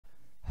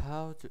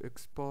how to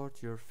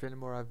export your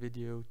Filmora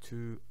video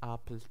to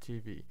Apple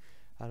TV.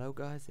 Hello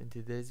guys, in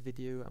today's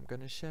video I'm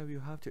gonna show you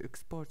how to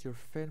export your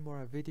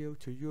Filmora video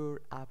to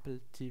your Apple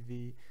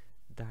TV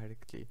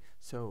directly.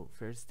 So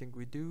first thing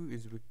we do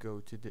is we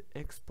go to the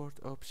export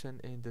option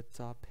in the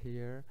top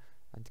here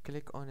and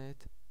click on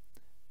it.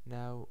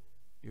 Now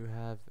you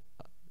have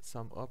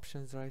some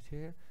options right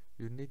here.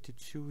 You need to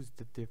choose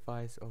the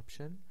device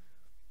option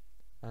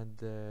and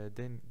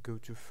then go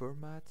to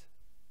format.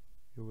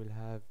 You will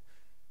have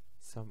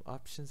some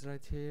options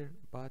right here,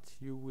 but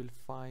you will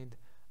find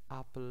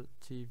Apple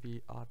TV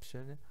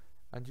option,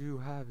 and you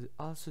have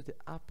also the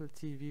Apple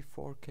TV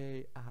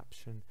 4K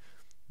option.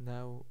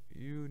 Now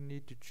you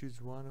need to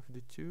choose one of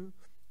the two.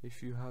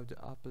 If you have the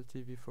Apple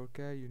TV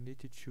 4K, you need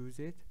to choose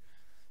it,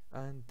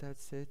 and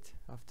that's it.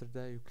 After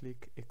that you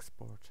click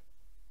export,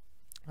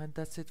 and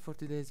that's it for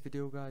today's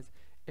video guys.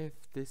 If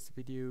this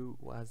video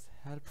was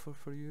helpful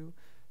for you,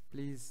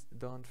 please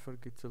don't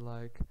forget to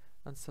like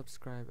and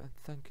subscribe, and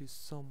thank you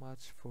so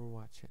much for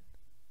watching.